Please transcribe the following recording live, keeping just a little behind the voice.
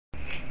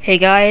Hey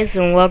guys,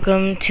 and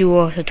welcome to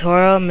a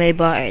tutorial made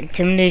by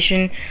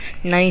Intimidation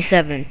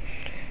 97.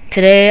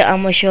 Today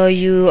I'm going to show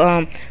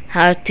you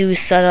how to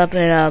set up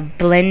a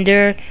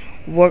Blender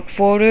work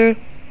folder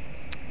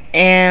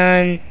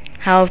and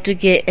how to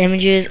get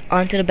images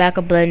onto the back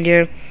of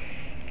Blender.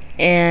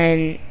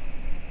 And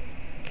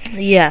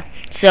yeah,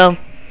 so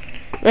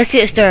let's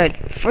get started.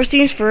 First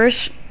things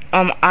first,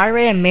 I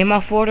already made my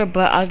folder,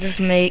 but I'll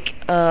just make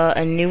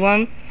a new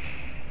one.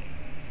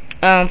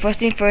 First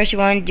thing first, you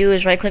want to do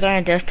is right click on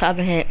your desktop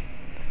and hit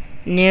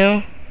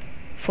new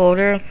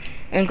folder,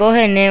 and go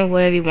ahead and name it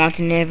whatever you want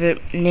to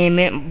name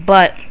it,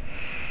 but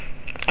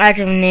I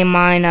can name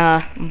mine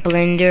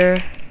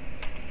Blender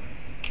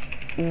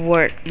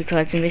work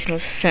because it makes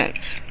most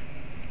sense.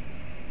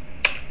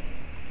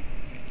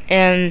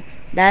 And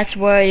that's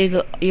where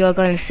you're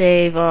going to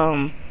save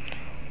all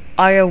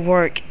your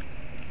work.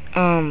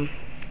 Now,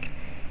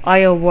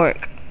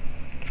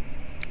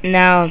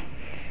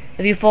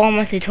 if you follow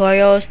my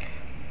tutorials,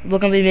 we're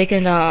gonna be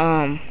making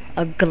a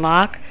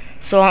Glock.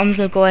 So I'm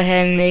gonna go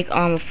ahead and make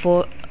a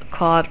folder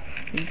called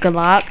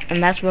Glock,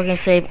 and that's where we're gonna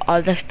save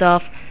all the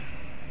stuff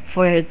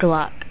for your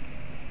Glock.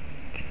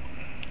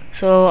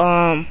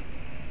 So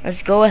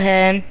let's go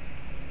ahead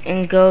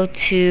and go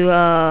to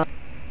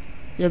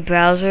the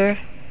browser.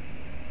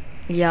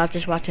 Yeah, I was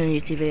just watching a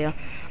YouTube video.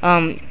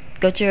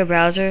 Go to your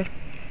browser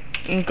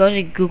and go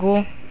to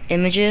Google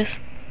Images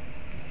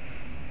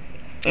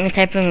and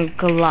type in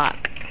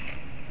Glock,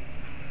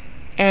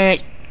 and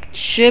it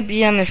should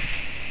be on the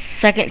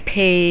second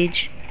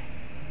page.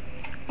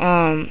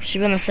 Should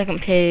be on the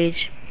second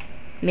page,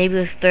 maybe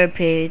the third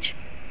page.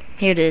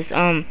 Here it is.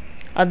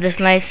 Of this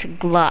nice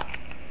Glock.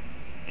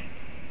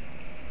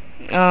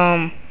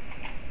 I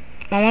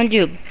want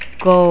to do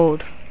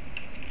gold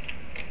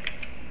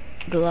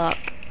Glock.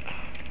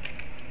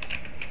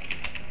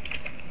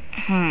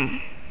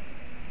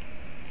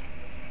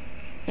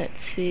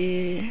 Let's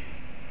see.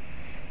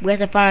 We have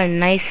to find a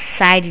nice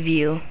side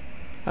view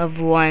of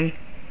one.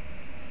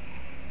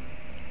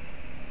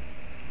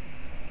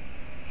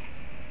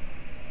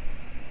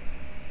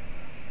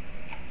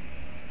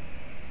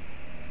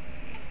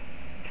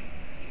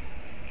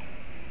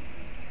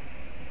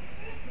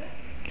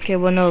 Okay,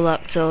 well, no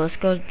luck, so let's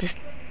go just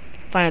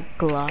find a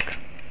Glock.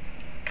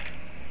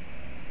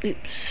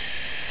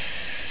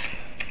 Oops.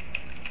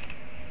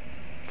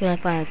 Gonna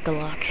find a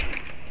Glock.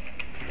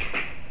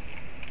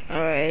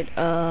 Alright,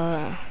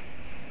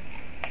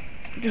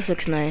 this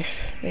looks nice.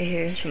 Right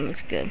here, this one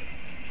looks good.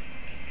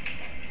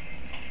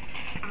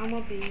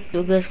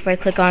 You'll just right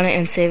click on it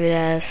and save it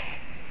as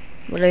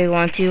whatever you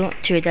want to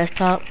your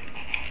desktop.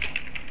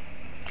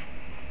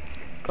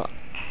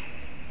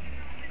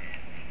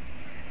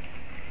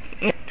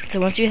 So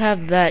once you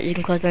have that, you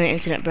can close down the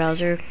internet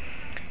browser,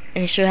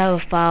 and you should have a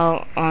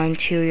file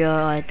onto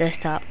your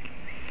desktop.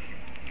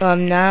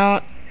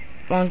 Now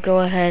I'll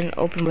go ahead and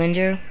open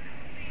Blender,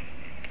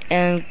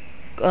 and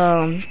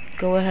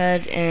go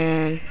ahead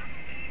and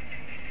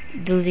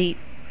delete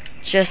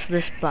just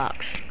this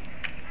box.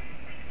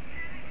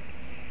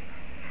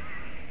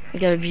 You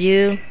got a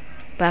view,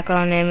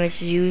 background image,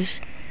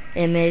 use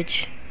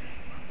image,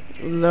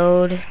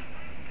 load.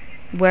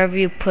 Wherever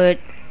you put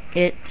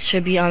it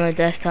should be on the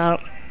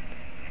desktop.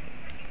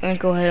 And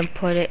go ahead and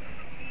put it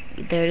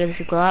there. It is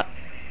a Glock.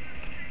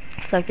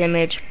 Select the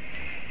image,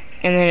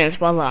 and then it's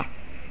voila.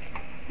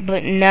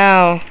 But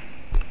now,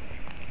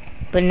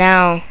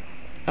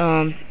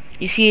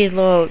 you see it's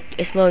a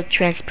little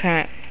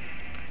transparent.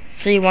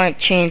 So you want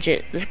to change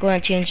it. Let's go ahead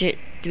and change it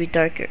to be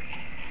darker.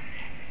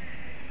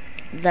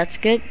 That's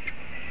good.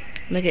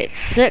 Make it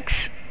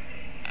 6.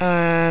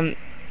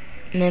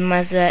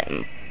 Minimize that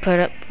and put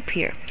it up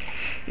here.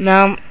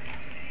 Now,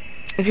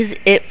 this is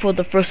it for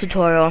the first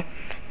tutorial.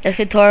 Next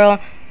tutorial,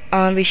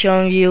 I'll be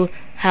showing you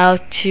how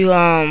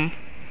to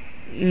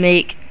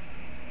make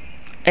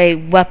a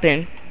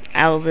weapon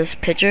out of this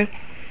picture.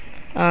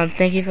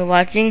 Thank you for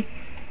watching.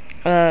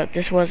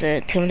 This was an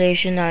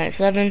Intimidation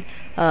 97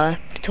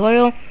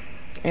 tutorial,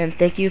 and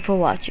thank you for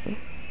watching.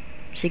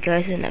 See you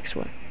guys in the next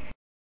one.